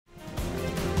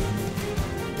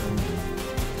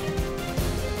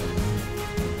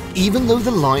Even though the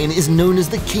lion is known as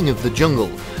the king of the jungle,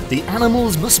 the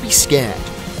animals must be scared.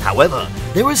 However,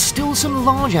 there are still some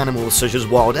large animals such as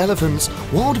wild elephants,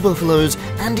 wild buffaloes,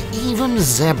 and even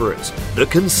zebras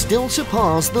that can still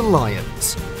surpass the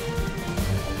lions.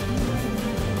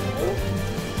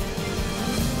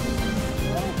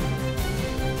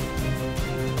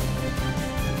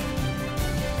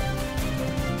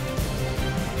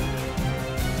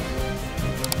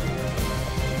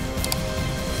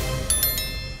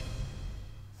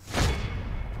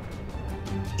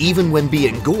 Even when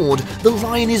being gored, the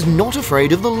lion is not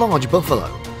afraid of the large buffalo.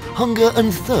 Hunger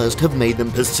and thirst have made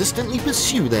them persistently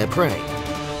pursue their prey.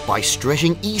 By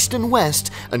stretching east and west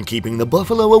and keeping the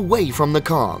buffalo away from the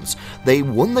calves, they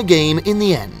won the game in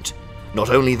the end.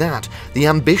 Not only that, the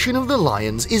ambition of the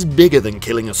lions is bigger than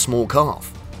killing a small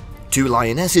calf. Two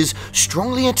lionesses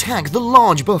strongly attack the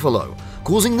large buffalo,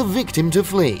 causing the victim to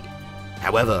flee.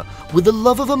 However, with the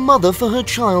love of a mother for her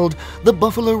child, the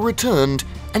buffalo returned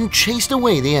and chased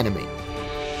away the enemy.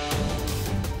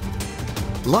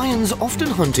 Lions often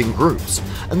hunt in groups,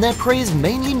 and their prey is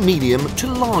mainly medium to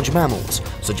large mammals,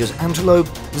 such as antelope,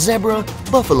 zebra,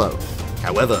 buffalo.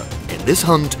 However, in this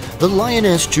hunt, the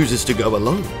lioness chooses to go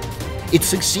alone. It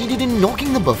succeeded in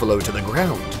knocking the buffalo to the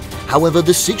ground. However,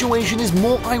 the situation is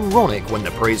more ironic when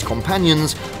the prey's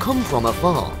companions come from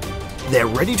afar. They're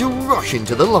ready to rush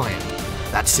into the lion.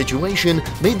 That situation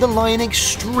made the lion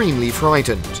extremely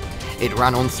frightened. It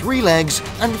ran on 3 legs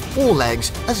and 4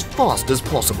 legs as fast as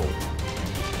possible.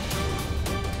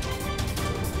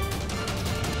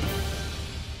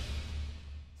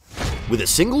 With a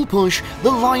single push, the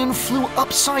lion flew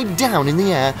upside down in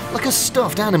the air like a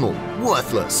stuffed animal,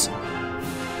 worthless.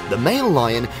 The male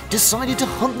lion decided to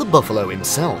hunt the buffalo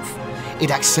himself.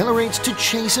 It accelerates to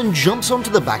chase and jumps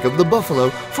onto the back of the buffalo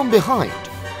from behind,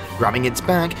 grabbing its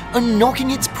back and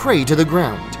knocking its prey to the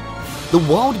ground. The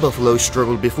wild buffalo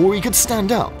struggled before he could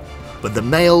stand up, but the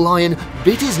male lion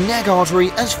bit his neck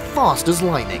artery as fast as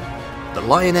lightning. The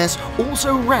lioness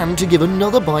also ran to give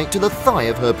another bite to the thigh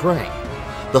of her prey.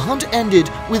 The hunt ended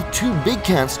with 2 big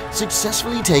cats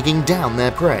successfully taking down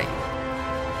their prey.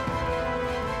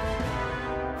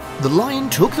 The lion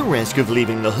took the risk of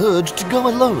leaving the herd to go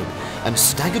alone and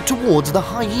staggered towards the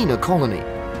hyena colony.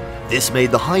 This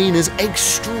made the hyenas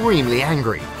extremely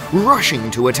angry, rushing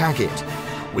to attack it.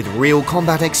 With real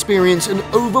combat experience and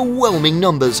overwhelming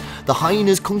numbers, the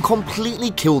hyenas can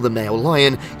completely kill the male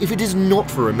lion if it is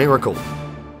not for a miracle.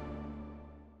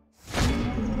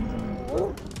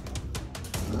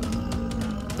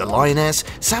 The lioness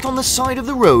sat on the side of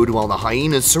the road while the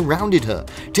hyenas surrounded her,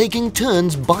 taking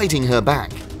turns biting her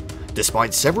back.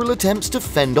 Despite several attempts to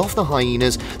fend off the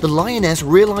hyenas, the lioness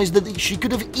realized that she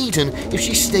could have eaten if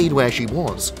she stayed where she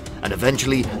was, and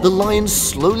eventually the lion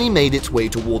slowly made its way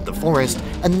toward the forest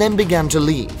and then began to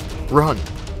run.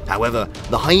 However,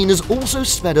 the hyenas also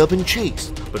sped up and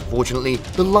chased, but fortunately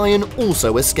the lion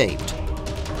also escaped.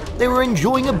 They were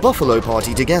enjoying a buffalo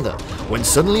party together when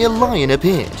suddenly a lion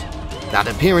appeared. That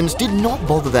appearance did not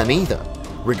bother them either.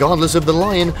 Regardless of the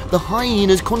lion, the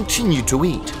hyenas continued to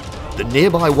eat. The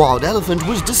nearby wild elephant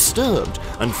was disturbed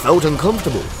and felt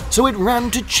uncomfortable, so it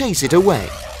ran to chase it away.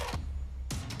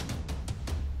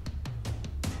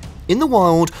 In the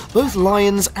wild, both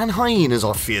lions and hyenas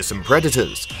are fearsome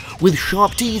predators. With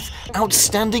sharp teeth,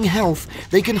 outstanding health,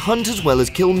 they can hunt as well as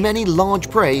kill many large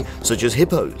prey such as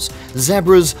hippos,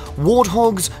 zebras,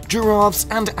 warthogs, giraffes,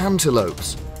 and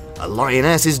antelopes. A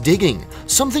lioness is digging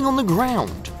something on the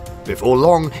ground. Before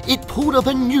long, it pulled up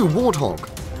a new warthog.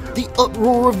 The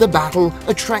uproar of the battle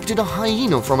attracted a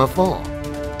hyena from afar.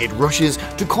 It rushes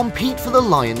to compete for the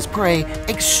lion's prey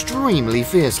extremely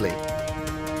fiercely.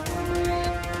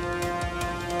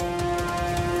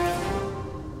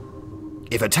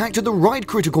 If attacked at the right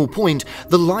critical point,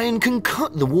 the lion can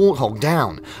cut the warthog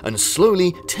down and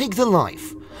slowly take the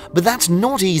life. But that's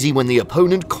not easy when the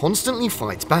opponent constantly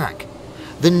fights back.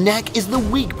 The neck is the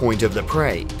weak point of the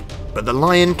prey, but the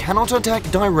lion cannot attack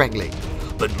directly,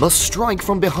 but must strike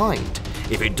from behind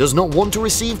if it does not want to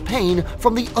receive pain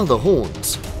from the other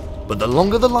horns. But the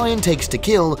longer the lion takes to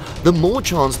kill, the more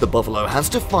chance the buffalo has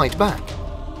to fight back.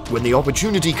 When the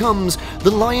opportunity comes,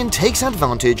 the lion takes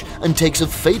advantage and takes a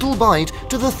fatal bite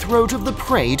to the throat of the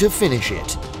prey to finish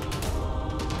it.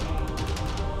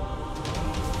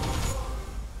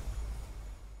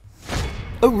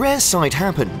 A rare sight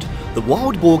happened. The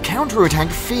wild boar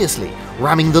counterattacked fiercely,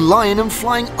 ramming the lion and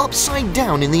flying upside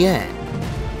down in the air.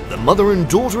 The mother and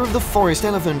daughter of the forest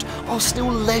elephant are still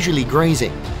leisurely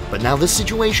grazing, but now the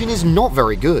situation is not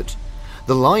very good.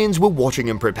 The lions were watching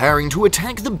and preparing to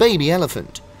attack the baby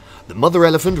elephant. The mother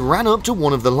elephant ran up to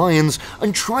one of the lions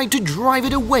and tried to drive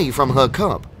it away from her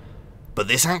cub. But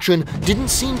this action didn't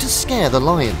seem to scare the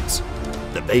lions.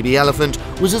 The baby elephant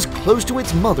was as close to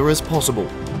its mother as possible,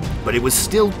 but it was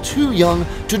still too young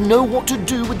to know what to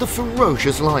do with the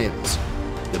ferocious lions.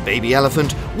 The baby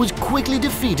elephant was quickly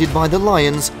defeated by the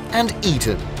lions and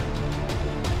eaten.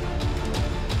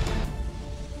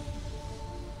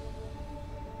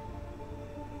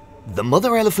 The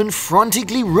mother elephant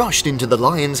frantically rushed into the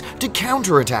lions to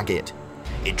counterattack it.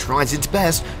 It tries its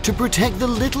best to protect the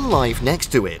little life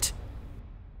next to it.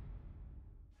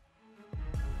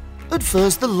 At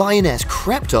first, the lioness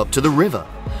crept up to the river.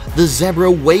 The zebra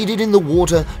waded in the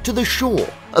water to the shore,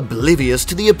 oblivious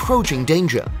to the approaching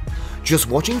danger, just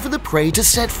watching for the prey to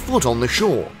set foot on the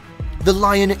shore. The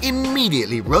lion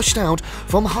immediately rushed out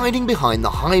from hiding behind the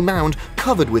high mound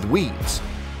covered with weeds.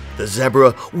 The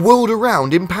zebra whirled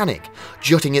around in panic,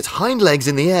 jutting its hind legs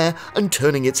in the air and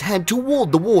turning its head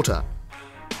toward the water.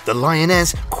 The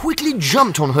lioness quickly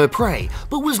jumped on her prey,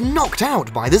 but was knocked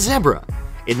out by the zebra.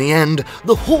 In the end,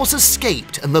 the horse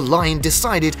escaped and the lion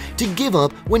decided to give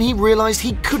up when he realized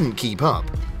he couldn't keep up.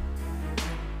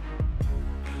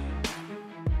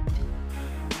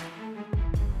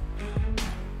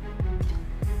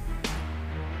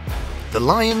 The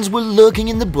lions were lurking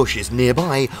in the bushes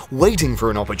nearby, waiting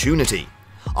for an opportunity.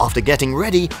 After getting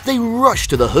ready, they rushed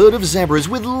to the herd of zebras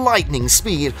with lightning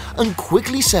speed and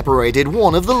quickly separated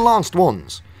one of the last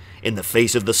ones. In the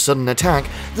face of the sudden attack,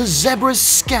 the zebras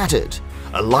scattered.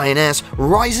 A lioness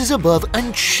rises above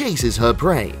and chases her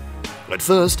prey. At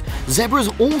first, zebras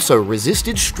also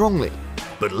resisted strongly,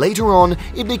 but later on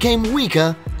it became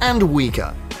weaker and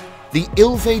weaker. The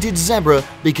ill-fated zebra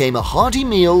became a hearty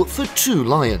meal for two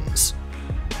lions.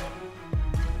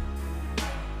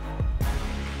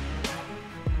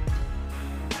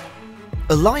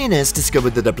 A lioness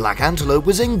discovered that a black antelope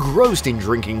was engrossed in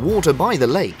drinking water by the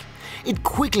lake. It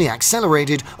quickly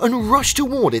accelerated and rushed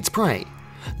toward its prey.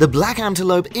 The black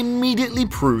antelope immediately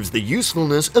proves the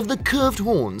usefulness of the curved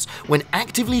horns when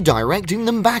actively directing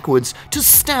them backwards to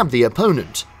stab the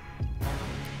opponent.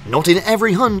 Not in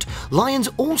every hunt, lions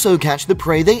also catch the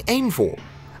prey they aim for.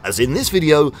 As in this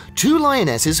video, two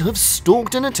lionesses have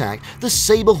stalked and attacked the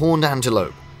saber-horned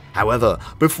antelope. However,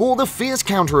 before the fierce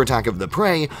counterattack of the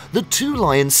prey, the two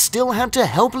lions still had to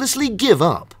helplessly give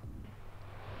up.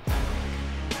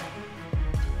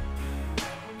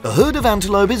 A herd of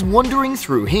antelope is wandering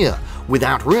through here,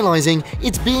 without realizing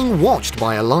it's being watched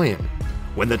by a lion.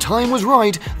 When the time was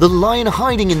right, the lion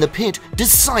hiding in the pit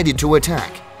decided to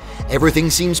attack.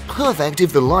 Everything seems perfect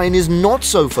if the lion is not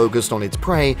so focused on its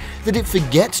prey that it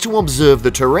forgets to observe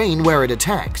the terrain where it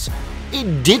attacks.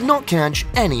 It did not catch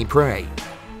any prey.